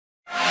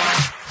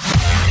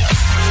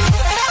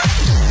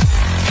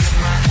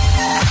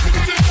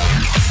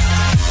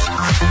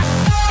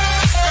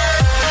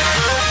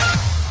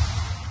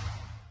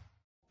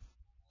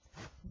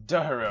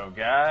Duherro,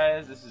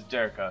 guys. This is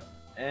Derks,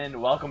 and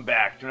welcome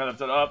back to another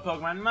episode of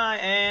Pokemon My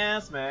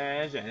Ass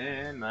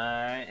Version,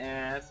 My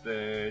Ass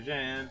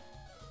Version.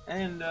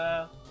 And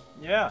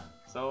yeah,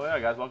 so yeah,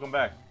 guys, welcome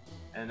back.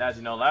 And as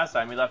you know, last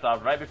time we left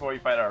off right before we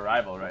fight our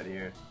rival right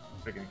here,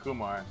 freaking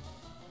Kumar.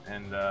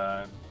 And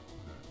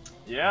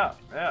yeah,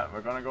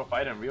 we're gonna go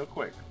fight him real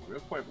quick.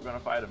 We're gonna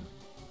fight him.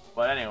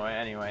 But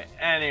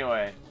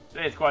anyway,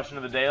 today's question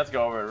of the day. Let's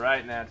go over it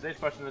right now. Today's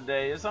question of the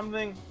day is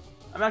something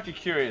I'm actually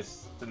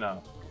curious to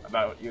know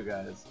about you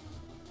guys.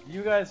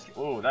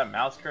 Oh, that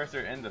mouse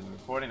cursor in the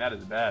recording, that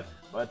is bad.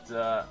 But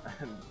the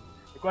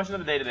question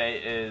of the day today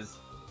is,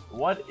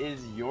 what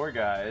is your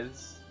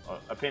guys'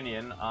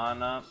 opinion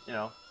on you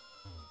know,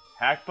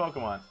 hacked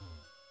Pokemon?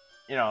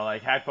 You know,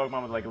 like hacked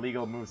Pokemon with like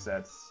legal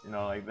movesets. You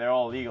know, like they're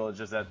all legal. It's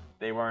just that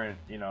they weren't,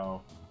 you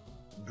know,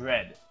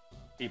 bred.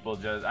 People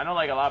just, I know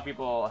like a lot of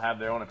people have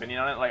their own opinion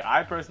on it. Like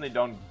I personally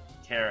don't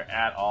care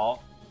at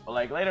all. But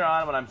like later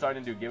on when I'm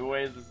starting to do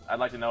giveaways, I'd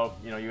like to know if,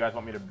 you know, you guys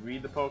want me to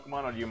breed the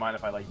Pokemon, or do you mind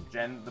if I like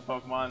gen the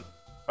Pokemon?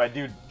 If I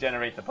do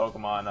generate the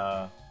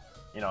Pokemon,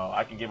 you know,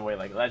 I can give away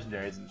like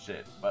legendaries and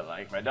shit. But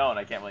like if I don't,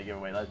 I can't really give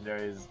away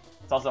legendaries.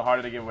 It's also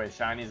harder to give away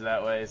shinies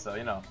that way. So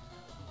you know,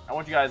 I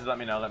want you guys to let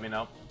me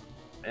know.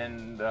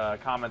 In the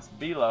comments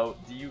below,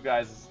 do you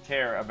guys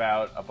care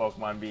about a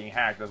Pokemon being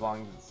hacked as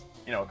long as it's,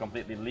 you know, a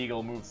completely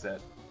legal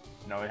moveset?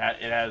 You know, it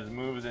has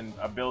moves and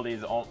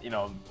abilities, you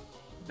know,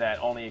 that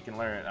only it can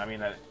learn. I mean,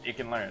 that it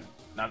can learn.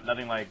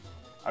 Nothing like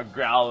a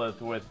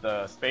Growlithe with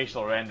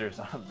spatial rend or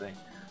something.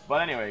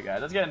 But anyway, guys,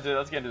 let's get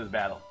into this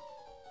battle.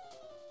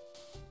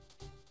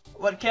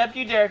 What kept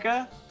you,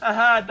 Derks?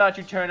 Haha, I thought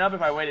you'd turn up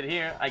if I waited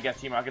here. I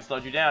guess Team Rocket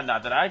slowed you down.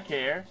 Not that I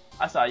care.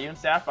 I saw you in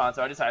Saffron,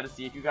 so I decided to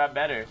see if you got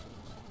better.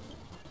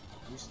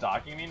 You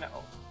stalking me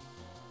now?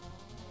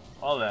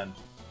 Well then.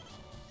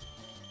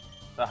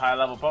 It's a high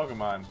level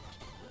Pokemon.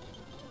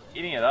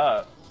 Eating it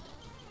up.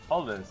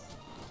 Hold this.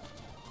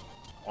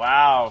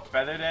 Wow,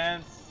 Feather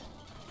Dance?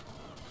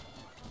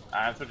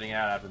 I'm switching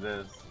out after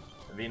this.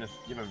 Give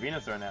him a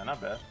Venusaur now.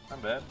 Not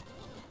bad.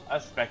 I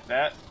expect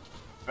that.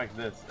 Expect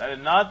this. That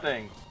did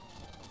nothing.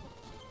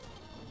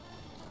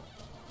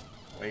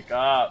 Wake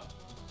up.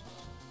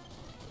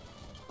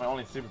 My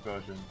only super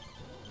potion.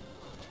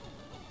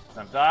 That's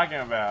what I'm talking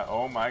about.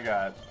 Oh my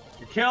god.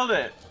 You killed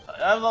it!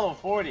 That was level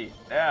 40.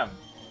 Damn.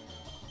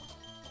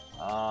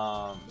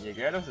 Yeah,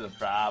 Gyarados is a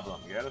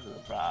problem.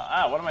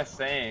 Ah, what am I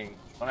saying?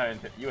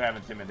 You have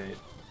Intimidate.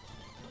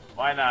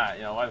 Why not?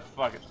 You know, why the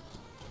fuck it?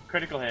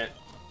 Critical hit.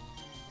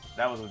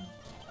 That was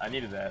I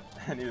needed that.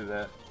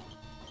 A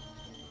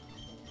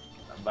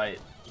bite.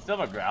 You still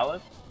have a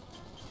Growlithe?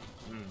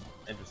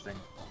 Interesting.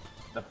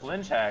 The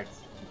flinch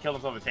hacks. He killed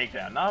himself with a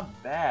takedown.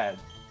 Not bad.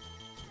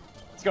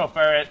 Let's go,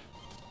 Ferret.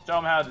 Show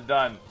him how it's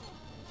done.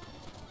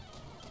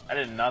 I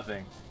did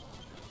nothing.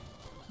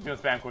 I'm gonna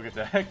spam quick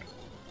attack.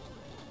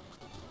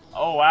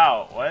 Oh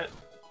wow, what?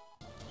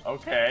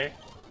 Okay.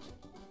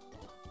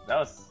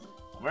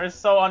 We're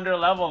so under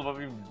leveled, but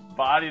we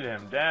bodied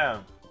him,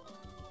 damn.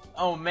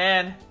 Oh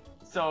man,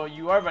 so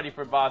you are ready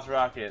for Boss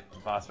Rocket.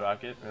 Boss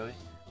Rocket, really?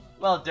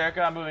 Well, Derks,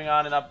 I'm moving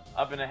on and up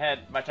and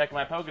ahead. By checking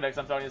my Pokedex,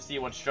 I'm starting to see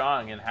what's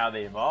strong and how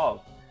they evolve.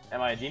 Am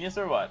I a genius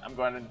or what? I'm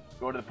going to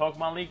go to the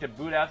Pokemon League to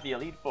boot out the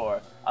Elite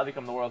Four. I'll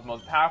become the world's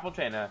most powerful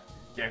trainer.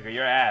 Derks,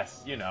 your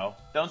ass, you know.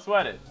 Don't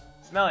sweat it.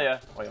 Smell ya.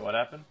 Wait, what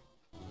happened?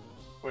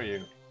 Who are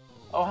you?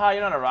 Oh, hi,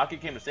 you're not a rocket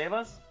came to save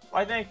us?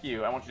 Why, thank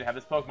you. I want you to have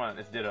this Pokemon.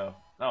 It's Ditto.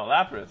 Oh,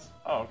 Lapras.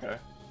 Oh, okay.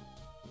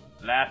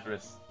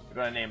 Lapras. We're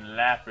gonna name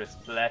Lapras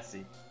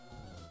Plessy.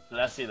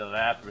 Plessy the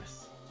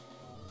Lapras.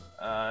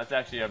 That's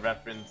actually a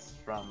reference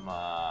from,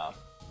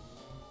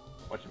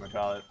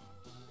 whatchamacallit.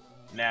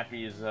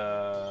 Nappy's,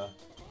 I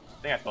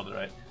think I spelled it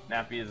right.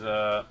 Nappy's,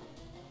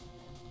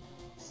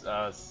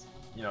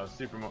 you know,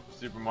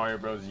 Super Mario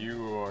Bros.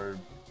 U or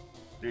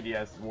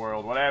 3DS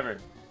World, whatever,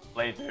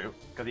 playthrough,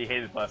 because he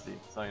hated Plessy,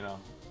 so you know.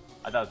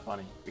 I thought it was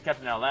funny. We kept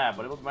it in our lab,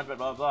 but it was much better,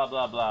 blah blah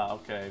blah blah.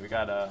 Okay, we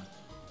got I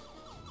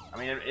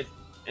mean,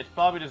 it's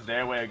probably just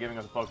their way of giving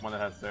us a Pokemon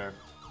that has Surf.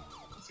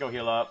 Let's go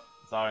heal up.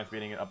 Sorry, I'm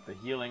speeding up the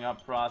healing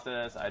up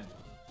process. I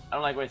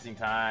don't like wasting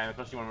time,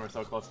 especially when we're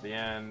so close to the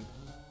end.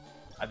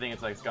 I think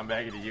it's like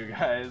scumbaggy to you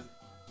guys.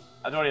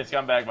 I was already a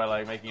scumbag by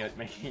like making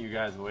you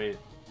guys wait.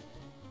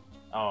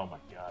 Oh my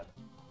god!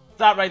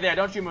 Stop right there!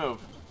 Don't you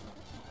move!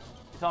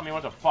 You telling me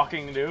what to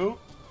fucking do?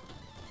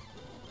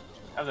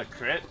 That was a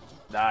crit.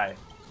 Die.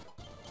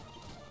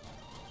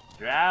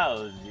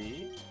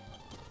 Drowsy.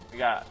 We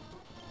got.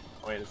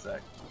 Wait a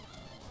sec.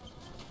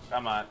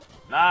 Come on.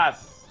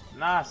 Nice.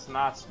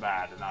 Not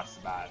bad.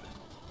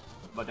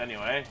 But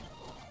anyway.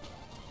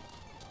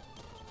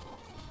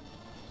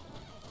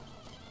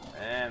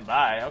 And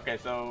bye. Okay,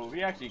 so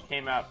we actually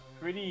came out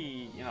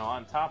pretty, you know,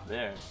 on top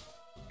there.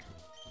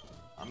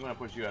 I'm gonna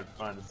put you out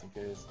front just in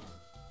case.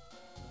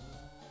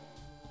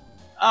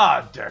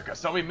 Ah, Derks,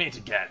 so we meet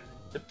again.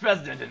 The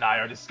President and I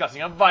are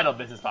discussing a vital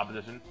business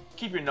proposition.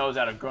 Keep your nose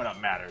out of grown-up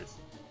matters,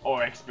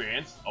 or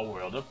experience a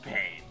world of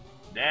pain.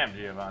 Damn,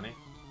 Giovanni.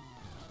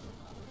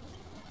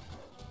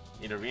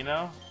 Need a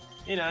Reno?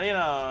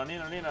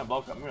 Nino,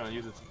 bulk up. I'm gonna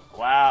use this.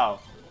 Wow.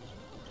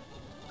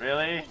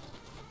 Really?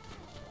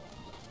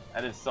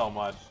 That is so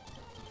much.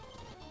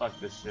 Fuck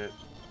this shit.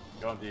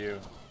 Going to you.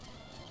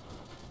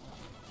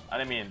 I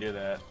didn't mean to do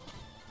that.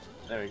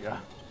 There we go.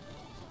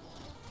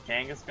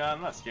 Kangaskhan?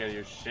 I'm not scared of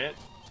your shit.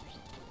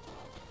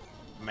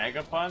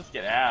 Mega Punch?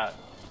 Get out.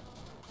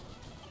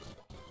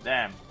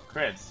 Damn.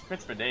 Crits.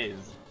 Crits for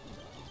days.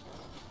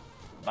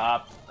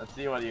 Bop. Let's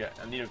see what you got.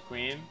 I need a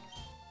queen.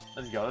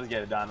 Let's go. Let's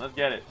get it done. Let's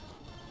get it.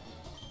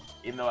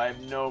 Even though I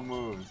have no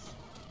moves.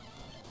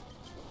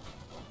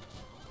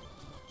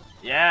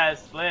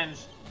 Yes, flinch.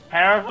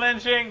 Para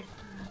flinching!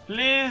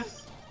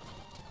 Please!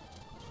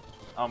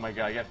 Oh my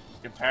god,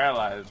 get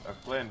paralyzed or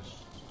flinch.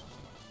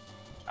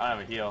 I don't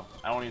have a heal.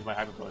 I don't want to use my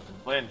hyper potion.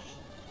 Flinch.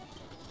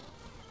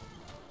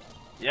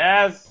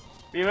 Yes!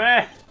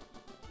 Beware!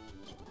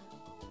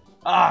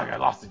 Ah, I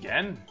lost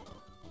again.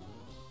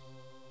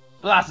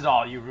 Blast it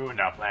all, you ruined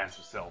our plans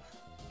for Sylph.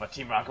 But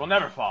Team Rocket will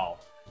never fall.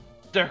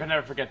 Derek will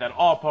never forget that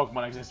all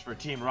Pokemon exist for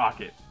Team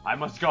Rocket. I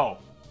must go,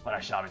 but I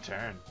shall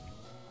return.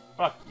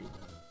 Fuck you.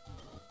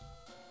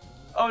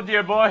 Oh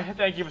dear boy,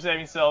 thank you for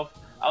saving Sylph.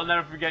 I'll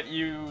never forget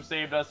you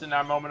saved us in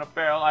our moment of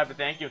peril. I have to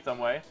thank you in some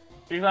way.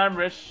 Because I'm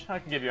rich, I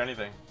can give you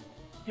anything.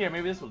 Here,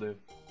 maybe this will do.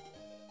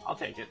 I'll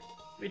take it.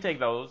 We take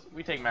those.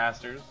 We take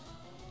Masters.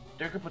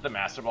 Derek could put the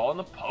Master Ball in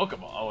the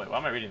Pokeball. Oh wait, why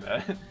am I reading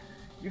that?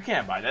 You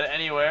can't buy that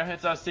anywhere.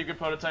 It's our secret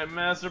prototype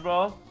Master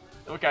Ball.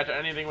 It will catch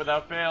anything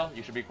without fail.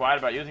 You should be quiet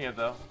about using it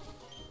though.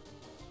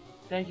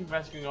 Thank you for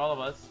rescuing all of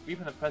us. We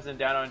from the president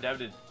down are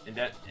indebted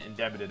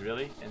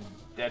really?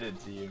 Indebted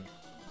to you.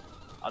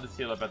 I'll just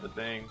heal up at the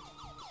thing.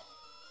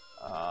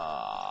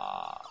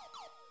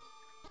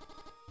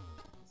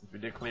 Since we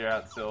did clear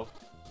out Sylph,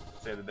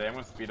 save the day. I'm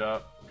gonna speed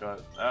up. Go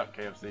ahead. Oh,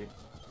 KFC.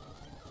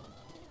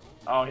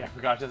 Oh yeah, I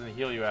forgot it doesn't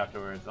heal you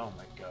afterwards. Oh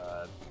my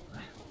god.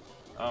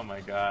 Oh my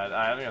god.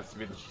 I'm gonna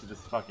speed this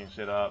fucking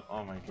shit up.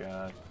 Oh my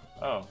god.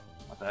 Oh,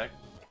 what the heck?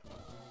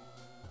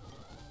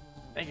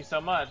 Thank you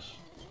so much.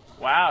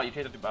 Wow, you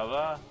changed up to blah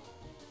blah.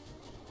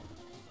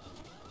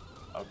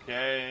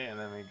 Okay, and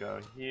then we go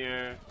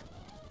here,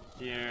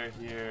 here,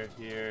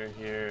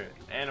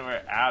 and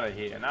we're out of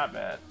here. Not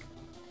bad.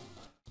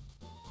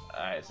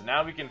 Alright, so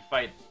now we can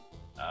fight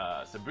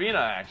Sabrina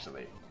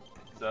actually.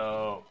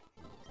 So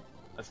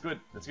that's good.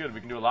 That's good. We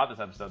can do a lot this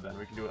episode then.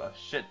 We can do a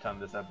shit ton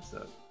this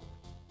episode.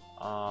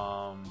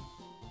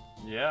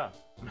 Yeah.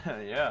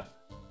 Yeah.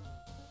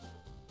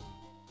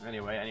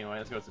 Anyway,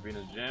 let's go to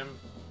Sabrina's gym.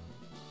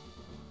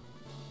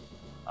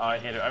 Oh, I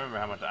hate her. I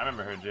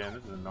remember her gym.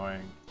 This is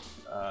annoying.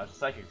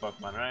 Psychic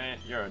Pokemon, right?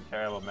 You're a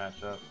terrible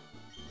matchup.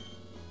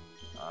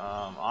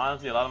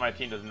 Honestly, a lot of my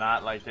team does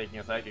not like taking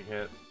a Psychic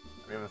hit.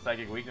 We have a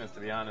Psychic weakness, to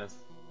be honest.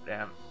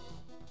 Damn.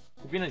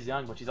 Sabrina's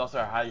young, but she's also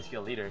our highly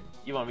skilled leader.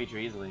 You won't reach her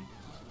easily.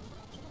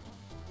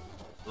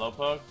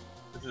 Slowpoke?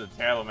 This is a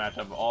terrible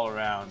matchup all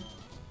around.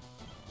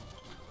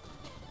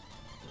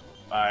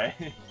 Bye.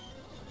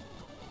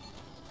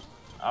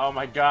 Oh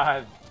my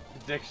god.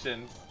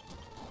 Predictions.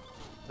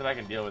 So I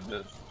can deal with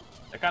this.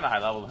 They're kind of high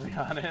level, to be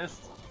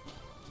honest.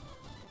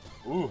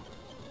 Ooh.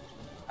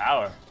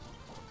 Power.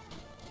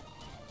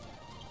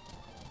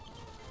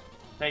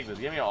 Take this.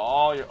 Give me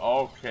all your...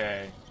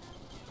 Okay.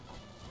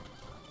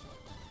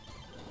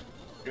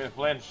 You're gonna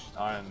flinch.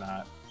 No, I'm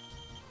not.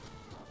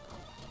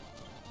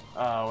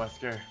 Oh,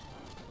 Wesker.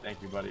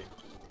 Thank you, buddy.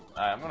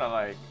 Alright, I'm gonna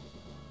like...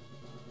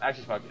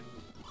 Actually, fuck it.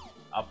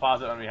 I'll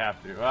pause it when we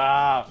have to.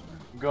 Ah!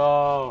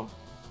 Go!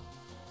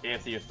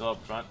 KFC, you're still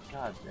up front.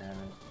 God damn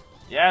it.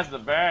 Yes, the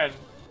bird!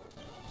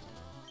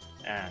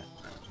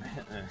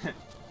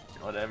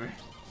 Whatever.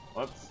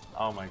 Whoops.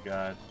 Oh my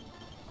god.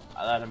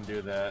 I let him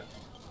do that.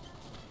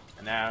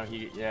 And now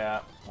he...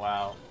 Yeah.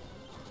 Wow.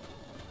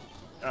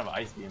 I don't have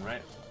an Ice Beam,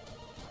 right?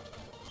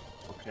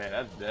 Okay,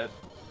 that's dead.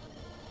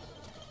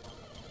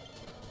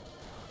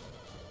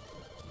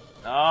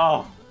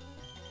 No!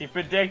 He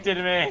predicted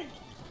me!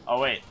 Oh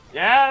wait.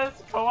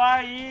 Yes!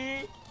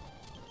 Kawaii!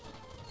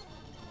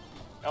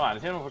 Come on,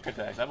 just hit him with quick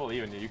attacks. I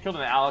believe in you. You killed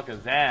an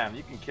Alakazam.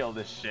 You can kill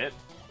this shit.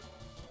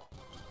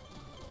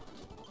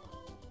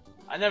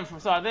 I never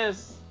foresaw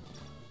this.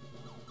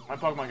 My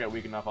Pokemon get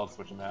weak enough, I'll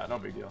switch them out. No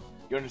big deal.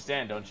 You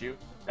understand, don't you?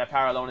 That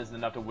power alone isn't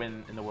enough to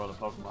win in the world of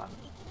Pokemon.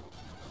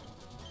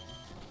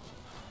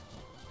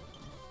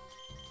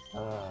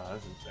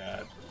 This is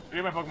bad. 3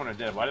 of my Pokemon are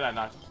dead. Why did I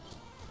not...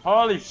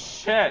 Holy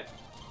shit!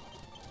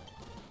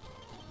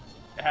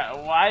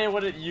 Why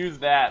would it use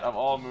that of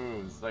all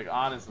moves? Like,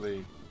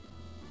 honestly.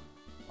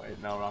 Wait,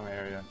 no, wrong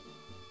area.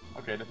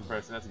 Okay, different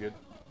person, that's good.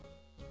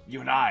 You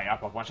and I, our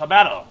Pokemon shall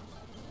battle!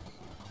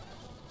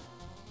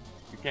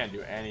 You can't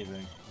do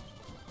anything.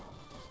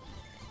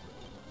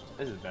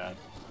 This is bad.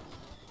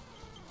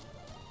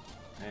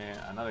 And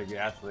another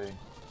Ghastly.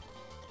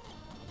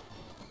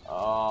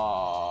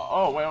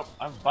 Oh, well,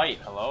 I'm Bite,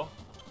 hello?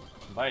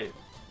 Bite.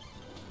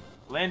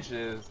 Flinch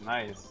is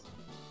nice.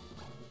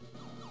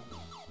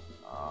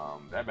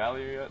 Did I battle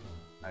you yet?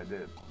 I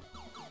did.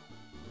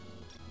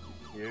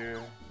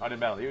 Here. I didn't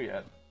battle you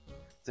yet.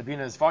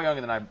 Sabrina is far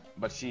younger than I,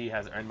 but she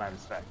has earned my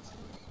respect.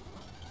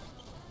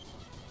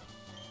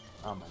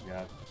 Oh my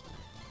god.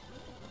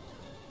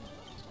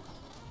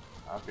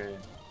 Okay,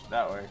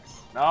 that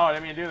works. No, I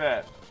didn't mean to do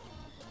that.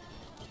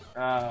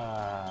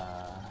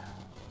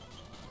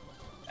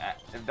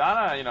 If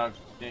Donna, you know,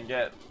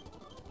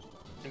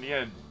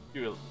 can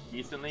do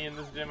decently in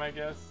this gym, I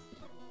guess.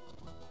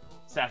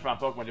 Saffron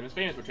Pokemon Gym is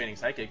famous for training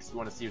psychics. You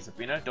want to see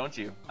Sabrina, don't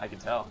you? I can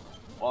tell.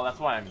 Well, that's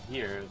why I'm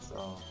here,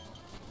 so...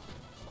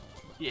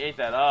 He ate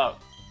that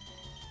up.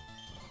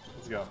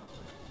 Let's go.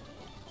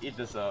 Eat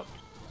this up.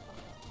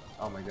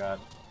 Oh my god.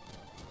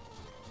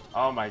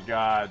 Oh my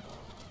god.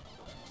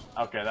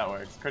 Okay, that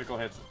works. Critical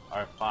hits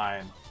are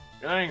fine.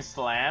 You're learning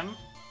Slam?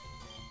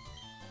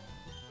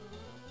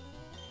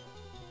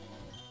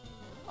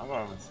 I'm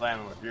going with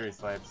Slam with Fury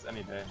Swipes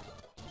any day.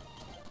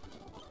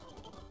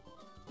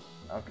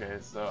 Okay,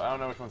 so I don't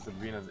know which one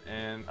Sabrina's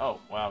in. Oh,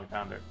 wow, we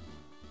found her.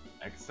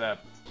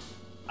 Except,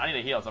 I need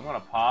a heal, so I'm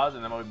gonna pause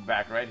and then we'll be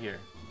back right here.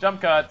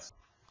 Jump cuts!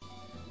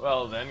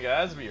 Well then,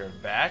 guys, we are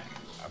back.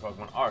 Our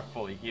Pokemon are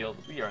fully healed.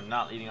 We are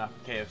not leading off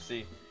at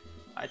KFC.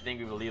 I think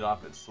we will lead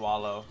off at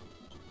Swallow.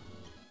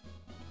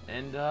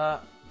 And, yeah,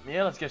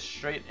 let's get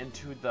straight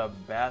into the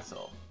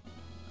battle.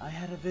 I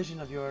had a vision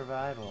of your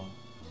arrival,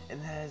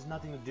 and that has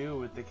nothing to do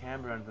with the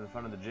camera in the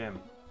front of the gym.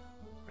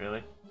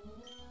 Really?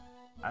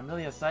 I'm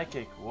really a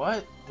psychic.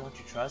 What? Don't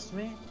you trust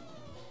me?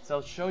 So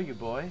I'll show you,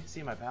 boy.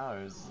 See my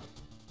powers.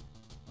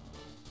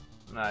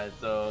 Alright,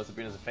 so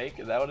Sabrina's a fake?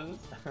 Is that what it is?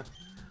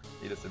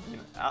 Need a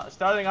Sabrina.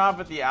 Starting off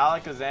with the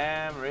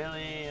Alakazam,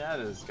 really? That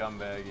is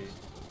scumbaggy.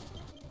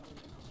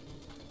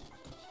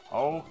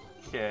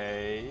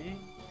 Okay.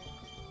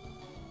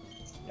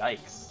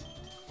 Yikes.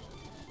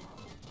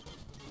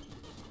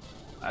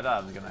 I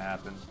thought it was gonna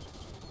happen.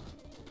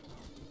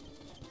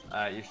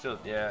 You should,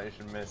 yeah, you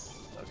should miss.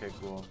 Okay,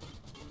 cool.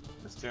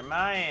 Mr.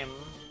 Mime!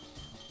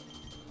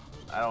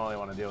 I don't really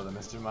want to deal with a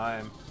Mr.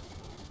 Mime.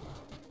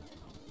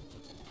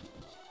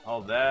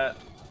 Hold that.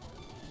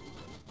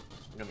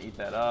 I'm gonna eat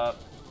that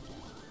up.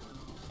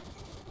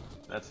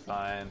 That's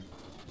fine.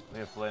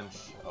 Let me flinch.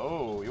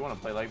 Oh, you want to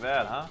play like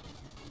that, huh?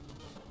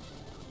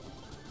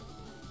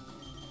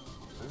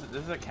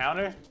 This is a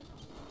counter?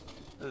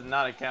 This is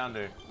not a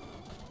counter.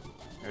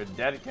 You're a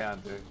dead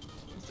counter.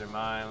 Mr.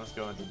 Mime, let's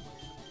go into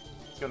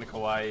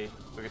Kawaii.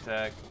 Quick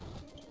attack.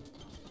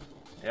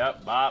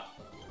 Yep, bop.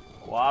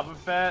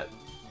 Wobbuffet?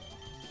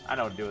 I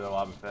know what to do with a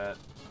Wobbuffet.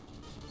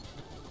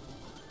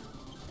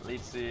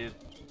 Leech Seed.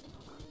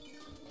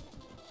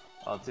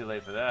 Oh, too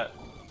late for that.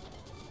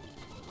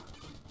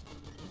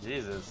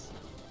 Jesus.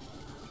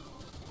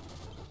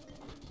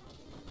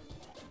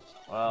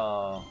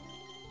 Well,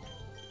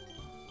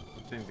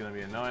 this thing's gonna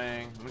be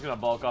annoying. I'm just gonna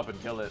bulk up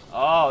and kill it.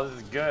 Oh,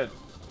 this is good.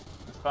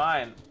 It's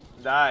fine.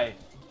 Die.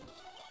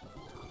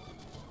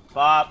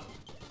 Bop.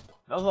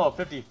 That was level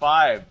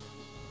 55.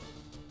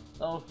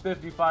 Level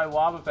 55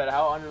 Wobbuffet.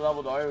 How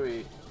underleveled are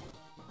we?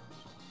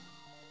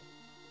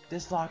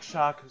 This lock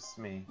shocks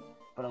me,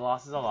 but a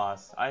loss is a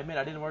loss. I admit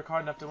I didn't work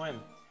hard enough to win.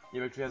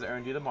 Your victory has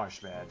earned you the Marsh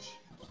Badge.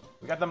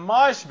 We got the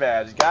Marsh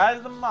Badge,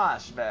 guys! The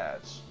Marsh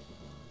Badge!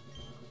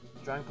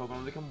 Drawing Pokemon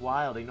will become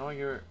wild, ignoring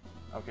your...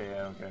 Okay,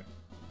 yeah, I don't care.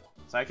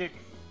 Psychic?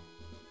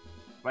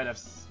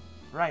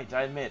 Right,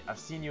 I admit, I've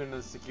seen you in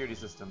the security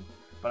system,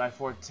 but I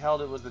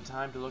foretelled it was the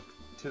time to look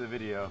to the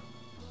video.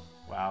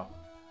 Wow.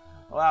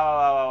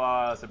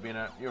 Wow,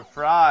 Sabrina. You're a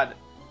fraud!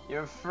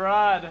 You're a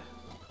fraud!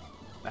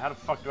 Now how the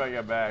fuck do I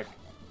get back?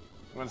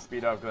 I'm gonna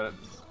speed up, cause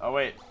oh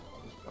wait.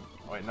 Oh,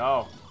 wait,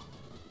 no.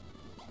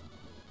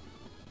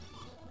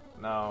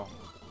 No.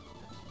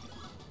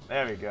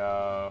 There we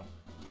go.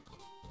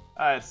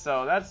 Alright,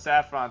 so that's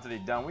Saffron City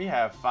done. We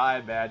have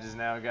 5 badges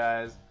now,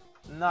 guys.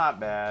 Not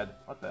bad.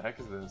 What the heck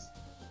is this?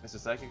 Mr.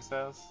 Psychic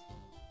Styles?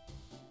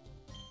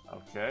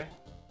 Okay.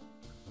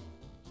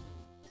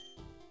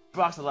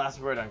 Brock's the last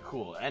word on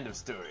cool. End of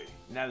story.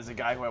 Now there's a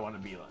guy who I want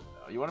to be like.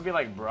 You want to be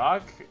like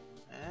Brock?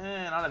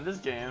 Not in this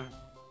game.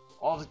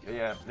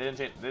 Yeah, they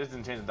just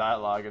didn't change the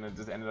dialogue, and it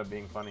just ended up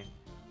being funny.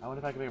 I wonder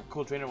if I can make a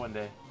cool trainer one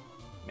day.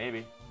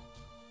 Maybe.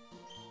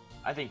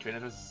 I think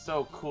trainers are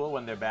so cool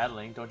when they're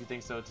battling. Don't you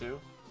think so too?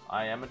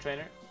 I am a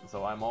trainer,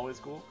 so I'm always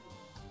cool.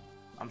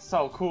 I'm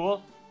so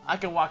cool. I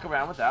can walk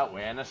around without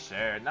wearing a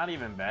shirt. Not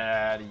even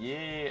bad.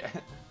 Yeah.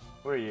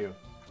 Who are you?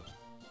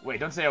 Wait,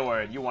 don't say a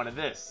word. You wanted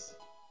this.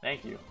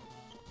 Thank you.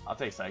 I'll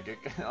take Psychic.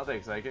 I'll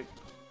take Psychic.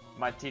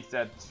 Might teach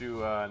that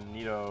to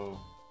Nido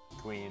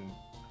Queen.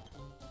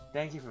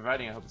 Thank you for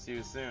writing. I hope to see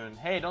you soon.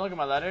 Hey, don't look at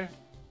my letter.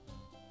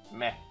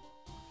 Meh.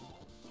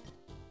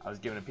 I was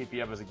given a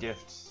PP up as a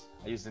gift.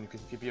 I used an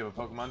increased PP of a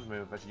Pokemon's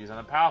move. I should use on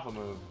a powerful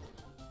move.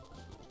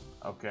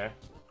 Okay.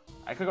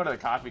 I could go to the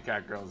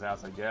copycat girl's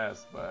house, I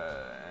guess,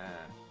 but...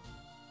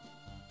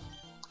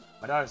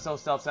 My daughter's so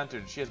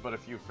self-centered. She has but a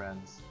few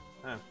friends.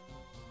 Huh.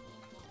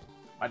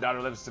 My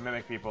daughter lives to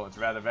mimic people. It's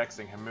rather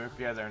vexing. Her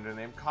mimicry has earned her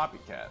name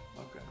Copycat.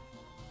 Okay.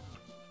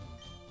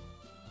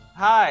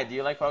 Hi, do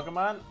you like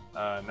Pokemon?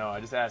 No, I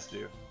just asked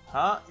you.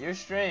 Huh? You're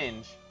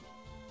strange.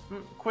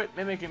 Quit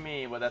mimicking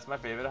me. Well, that's my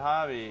favorite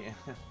hobby.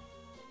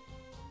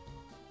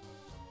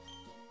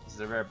 This is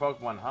a rare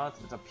Pokemon, huh?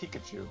 It's a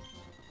Pikachu.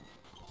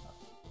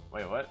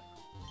 Wait, what?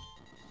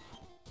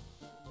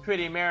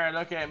 Pretty mirror,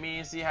 look at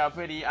me, see how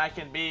pretty I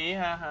can be.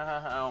 Ha ha ha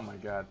ha. Oh my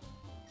god.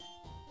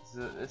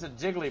 It's a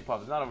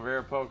Jigglypuff, it's not a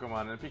rare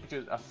Pokemon.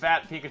 And a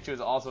fat Pikachu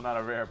is also not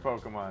a rare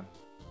Pokemon.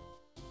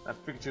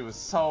 That Pikachu was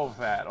so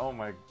fat, oh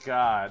my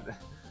god.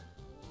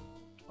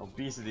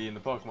 Obesity in the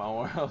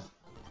Pokemon world.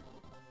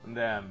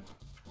 Damn.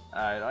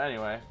 Alright,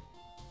 anyway.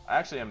 I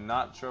actually am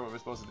not sure what we're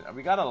supposed to do.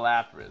 We got a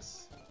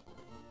Lapras.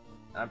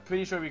 I'm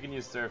pretty sure we can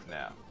use Surf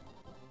now.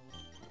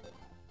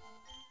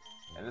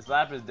 And this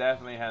Lapras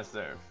definitely has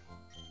Surf.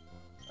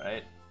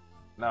 Right?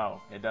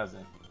 No, it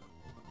doesn't.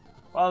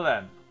 Well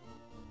then.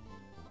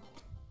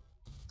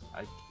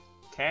 I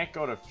can't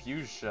go to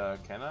Fuchsia,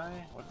 can I?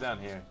 What's down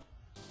here?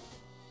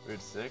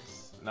 Route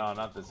 6? No,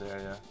 not this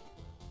area.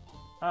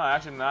 Oh, I'm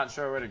actually not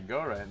sure where to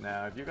go right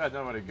now. If you guys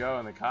know where to go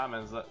in the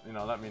comments,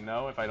 let me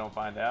know if I don't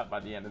find out by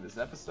the end of this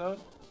episode.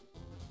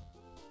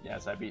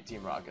 Yes, I beat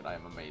Team Rocket. I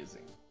am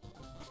amazing.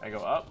 I go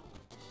up?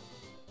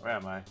 Where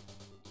am I?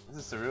 This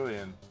is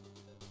Cerulean.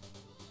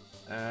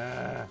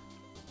 I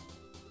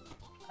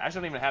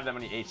actually don't even have that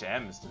many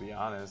HMs, to be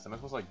honest. Am I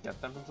supposed to like get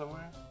them from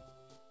somewhere?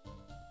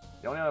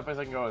 The only other place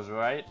I can go is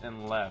right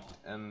and left.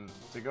 And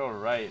to go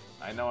right,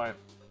 I know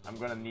I'm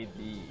gonna need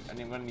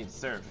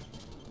Surf.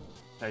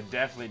 Which I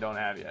definitely don't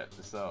have yet.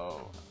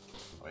 So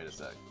wait a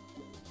sec.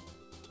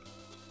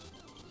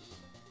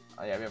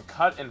 Oh yeah, we have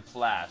Cut and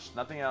Flash.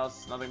 Nothing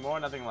else, nothing more,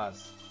 nothing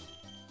less.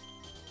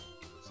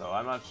 So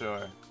I'm not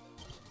sure.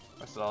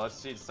 First of all,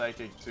 let's teach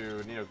Psychic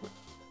to Nidoqueen.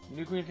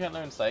 Nidoqueen can't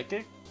learn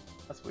Psychic?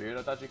 That's weird,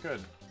 I thought you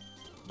could.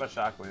 What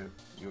about Shockwave?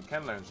 You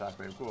can learn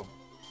Shockwave, cool.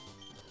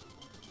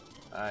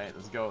 Alright,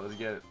 let's go, let's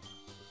get it.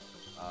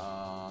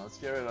 Let's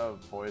get rid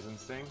of Poison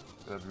Sting,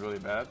 that's really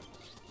bad.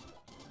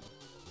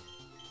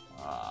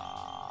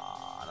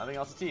 Nothing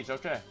else to teach,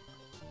 okay.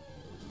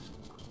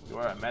 You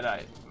are a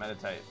Medite.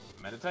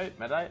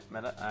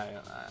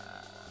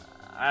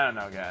 I don't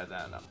know, guys,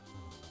 I don't know.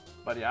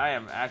 But yeah, I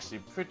am actually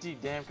pretty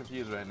damn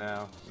confused right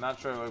now. Not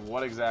sure like,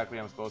 what exactly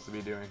I'm supposed to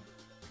be doing.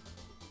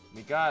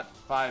 We got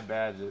 5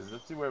 badges.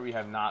 Let's see where we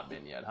have not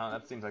been yet, huh?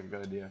 That seems like a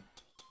good idea.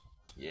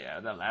 Yeah,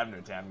 that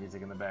Lavender Town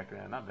music in the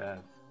background, not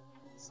bad.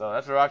 So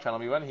that's the Rock Tunnel.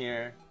 We went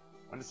here,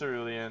 went to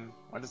Cerulean,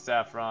 went to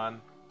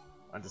Saffron,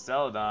 went to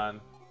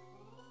Celadon.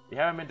 We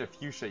haven't been to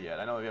Fuchsia yet.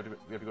 I know we have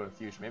to go to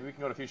Fuchsia. Maybe we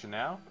can go to Fuchsia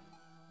now?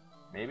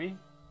 Maybe?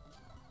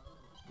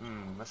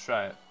 Let's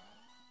try it.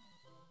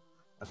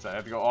 Let's try it. I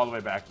have to go all the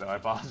way back though. I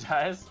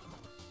apologize.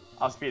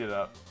 I'll speed it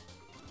up.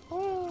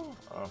 Woo!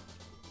 Oh.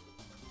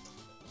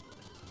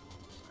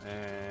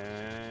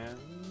 And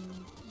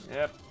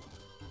yep.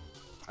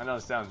 I know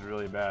this sounds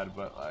really bad,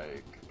 but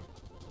like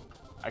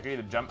I could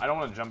either jump. I don't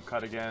want to jump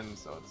cut again,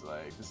 so it's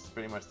like this is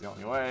pretty much the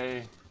only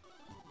way.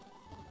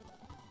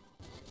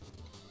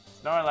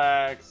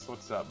 Snorlax,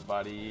 what's up,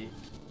 buddy?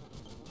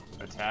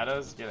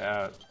 Rattatas, get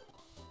out.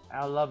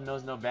 Our love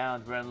knows no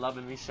bounds. We're in love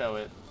and we show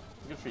it.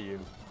 Good for you.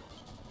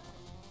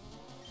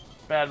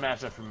 Bad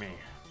matchup for me.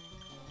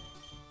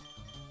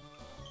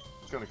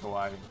 Let's go to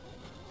Kawaii.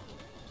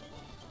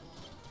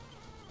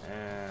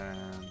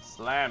 And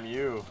slam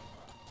you.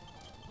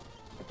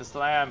 Hit the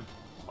slam.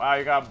 Wow,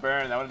 you got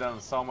burned. That would have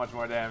done so much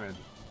more damage.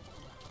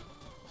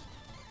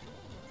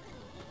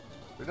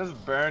 We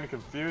just burned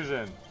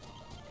Confusion.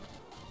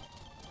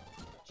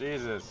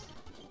 Jesus.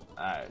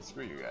 Alright,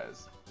 screw you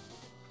guys.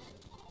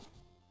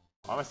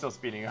 Why am I still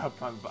speeding up?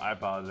 I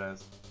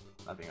apologize.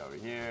 Nothing over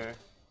here.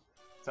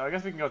 So I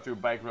guess we can go through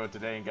Bike Road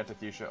today and get to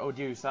Fuchsia. Oh,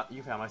 dude,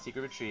 you found my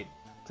secret retreat.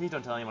 Please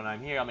don't tell anyone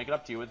I'm here. I'll make it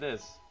up to you with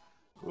this.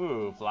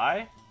 Ooh,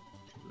 Fly?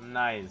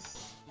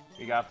 Nice.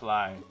 We got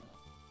Fly.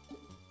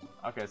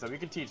 Okay, so we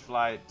can teach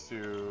Fly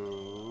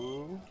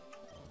to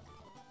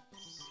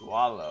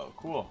Swallow.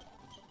 Cool.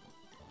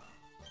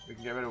 We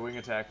can get rid of Wing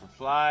Attack for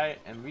Fly,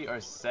 and we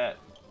are set.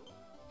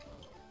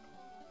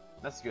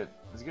 That's good.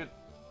 That's good.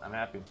 I'm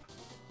happy.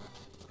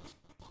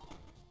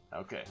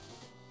 Okay.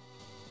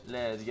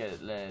 Let's get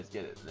it. Let's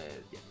get it.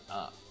 Let's get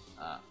it.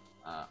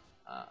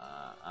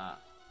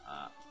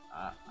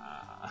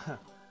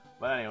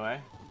 But anyway,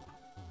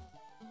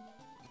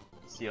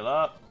 seal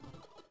up,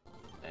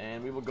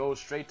 and we will go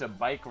straight to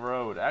Bike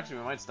Road. Actually,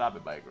 we might stop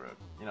at Bike Road.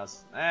 You know,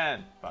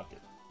 and fuck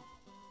it.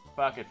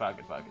 Fuck it. Fuck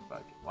it. Fuck it.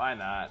 Fuck it. Why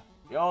not?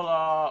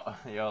 YOLO.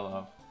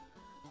 YOLO.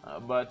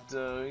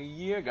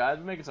 Yeah, guys,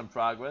 we're making some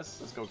progress.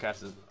 Let's go catch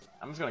this.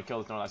 I'm just gonna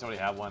kill this Snorlax. I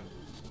already have one.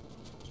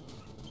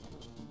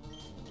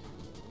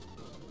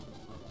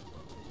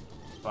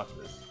 Fuck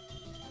this.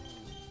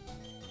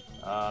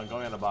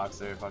 Going on the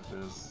Boxer. Fuck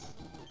this.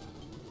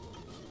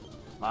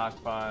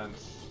 Mach Punch.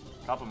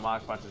 A couple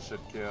Mach Punches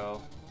should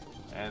kill.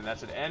 And that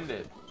should end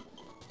it.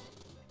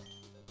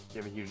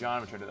 Give a huge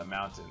arm, return to the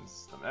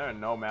mountains. There are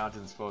no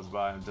mountains close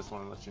by, I just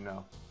want to let you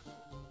know.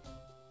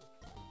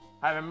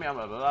 Hi, blah,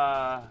 blah,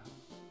 blah.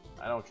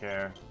 I don't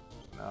care.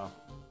 No.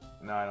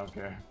 No, I don't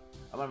care.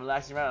 I'm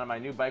relaxing around on my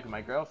new bike with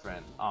my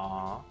girlfriend.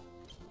 Aww.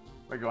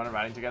 We're going and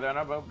riding together on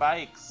our boat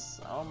bikes.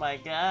 Oh my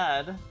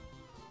god.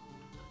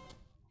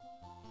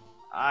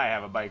 I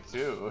have a bike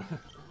too.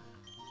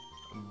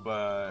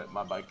 But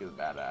my bike is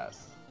badass.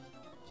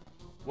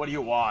 What do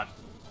you want?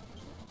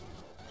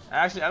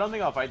 Actually, I don't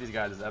think I'll fight these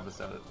guys this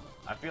episode.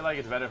 I feel like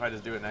it's better if I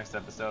just do it next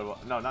episode. Well,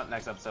 no, not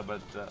next episode,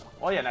 but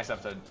well, yeah, next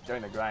episode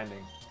during the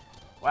grinding.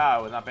 Wow,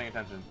 I was not paying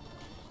attention.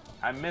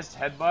 I missed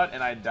headbutt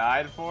and I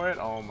died for it.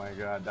 Oh my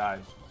god,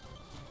 died.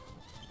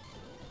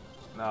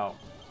 No,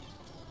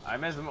 I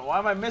missed. Why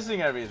am I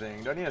missing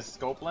everything? Do I need a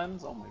scope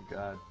lens? Oh my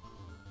god.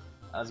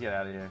 Let's get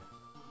out of here.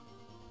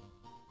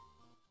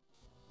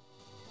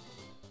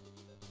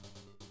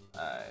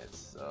 Alright,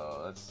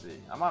 so let's see.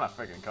 I'm on a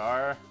freaking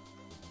car.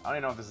 I don't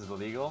even know if this is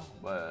illegal,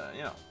 but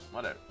you know,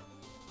 whatever.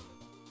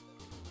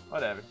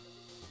 Whatever.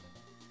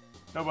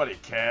 Nobody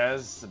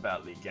cares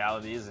about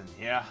legalities in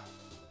here.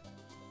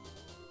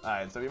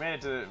 Alright, so we made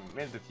it to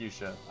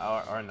Fuchsia,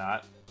 or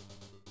not.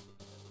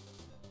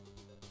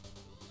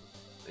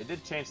 They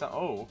did change some.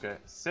 Oh, okay.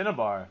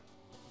 Cinnabar.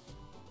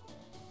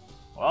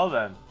 Well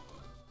then.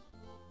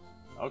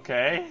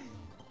 Okay.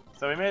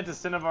 So we made it to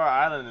Cinnabar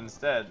Island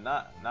instead.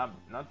 Not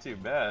too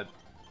bad.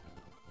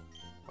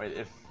 Wait,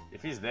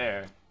 if he's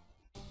there.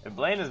 If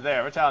Blaine is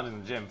there, we're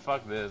challenging the gym.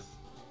 Fuck this.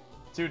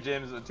 2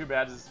 gyms, 2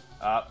 badges.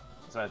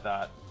 That's what I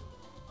thought.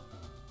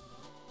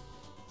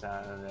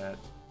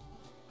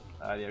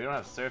 Yeah, we don't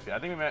have surf yet. I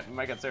think we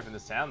might get surf in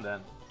this town then.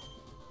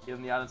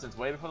 Healing the island since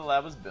way before the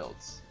lab was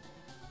built.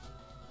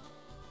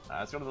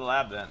 Let's go to the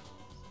lab then.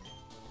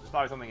 There's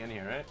probably something in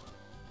here, right?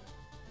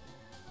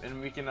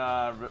 And we can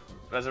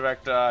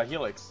resurrect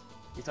Helix.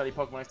 He studies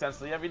Pokemon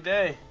extensively every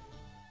day.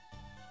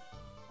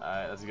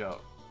 Alright, let's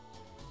go.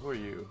 Who are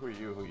you? Who are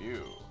you? Who are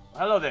you?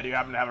 Hello there, do you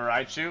happen to have a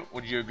Raichu?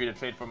 Would you agree to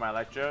trade for my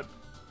Electrode?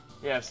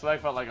 Yeah, if Swag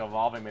felt like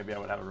evolving, maybe I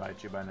would have a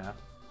Raichu by now.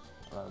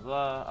 Blah,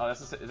 blah. Oh,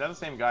 is that the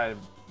same guy I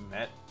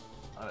met?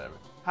 Whatever.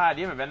 Hi,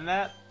 do you have a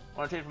Venonat?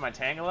 Want to trade for my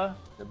Tangela?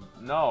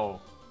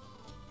 No.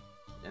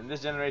 In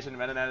this generation,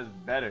 Venonat is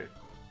better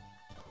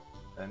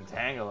than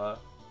Tangela.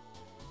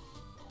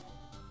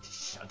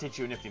 I'll teach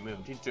you a nifty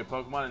move. Teach it to a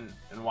Pokemon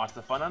and watch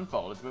the fun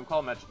unfold. It's a move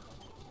called Metronome.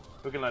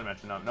 Who can learn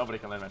Metronome? Nobody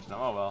can learn Metronome.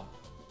 Oh well.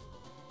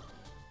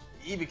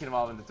 Eevee can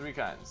evolve into 3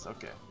 kinds.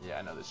 Okay, yeah,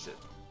 I know this shit.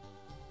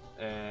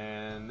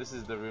 And this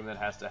is the room that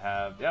has to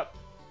have. Yep.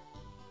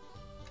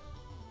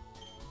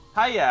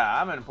 Hiya,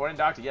 I'm an important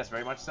doctor. Yes,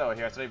 very much so.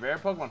 Here I study rare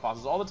Pokemon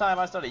fossils all the time.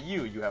 I study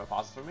you. You have a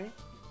fossil for me?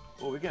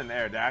 Oh, we get an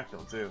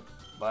Aerodactyl too,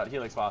 but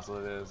Helix fossil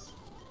it is.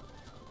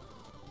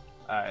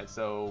 All right,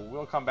 so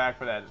we'll come back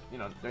for that. You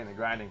know, during the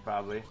grinding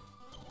probably.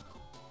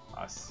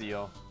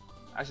 Seal.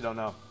 I actually don't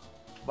know.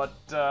 But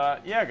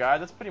yeah, guys,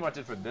 that's pretty much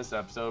it for this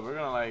episode. We're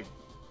gonna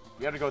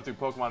we have to go through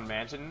Pokemon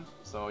Mansion,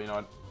 so you know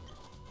what?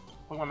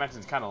 Pokemon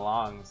Mansion's kind of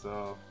long,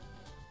 so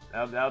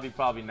that'll be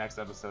probably next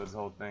episode's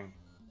whole thing.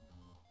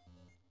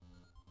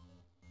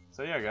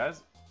 So yeah,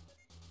 guys.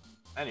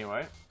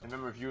 Anyway,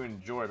 remember if you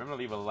enjoyed, remember to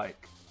leave a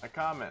like, a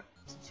comment,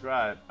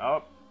 subscribe.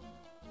 Oh,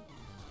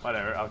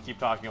 whatever. I'll keep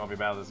talking while we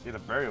battle this. Get a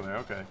burglar,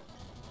 okay.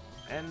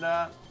 And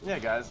yeah,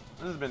 guys,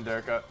 this has been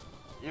Derka.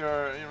 You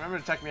remember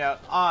to check me out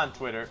on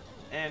Twitter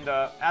and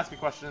ask me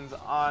questions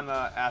on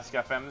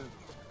AskFM.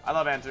 I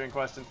love answering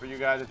questions for you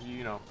guys. If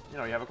you know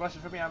you have a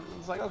question for me, I'm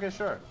just like, okay,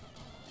 sure.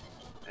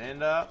 And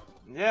yeah,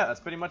 that's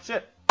pretty much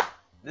it.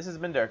 This has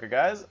been Derka,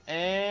 guys,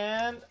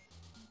 and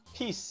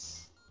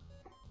peace.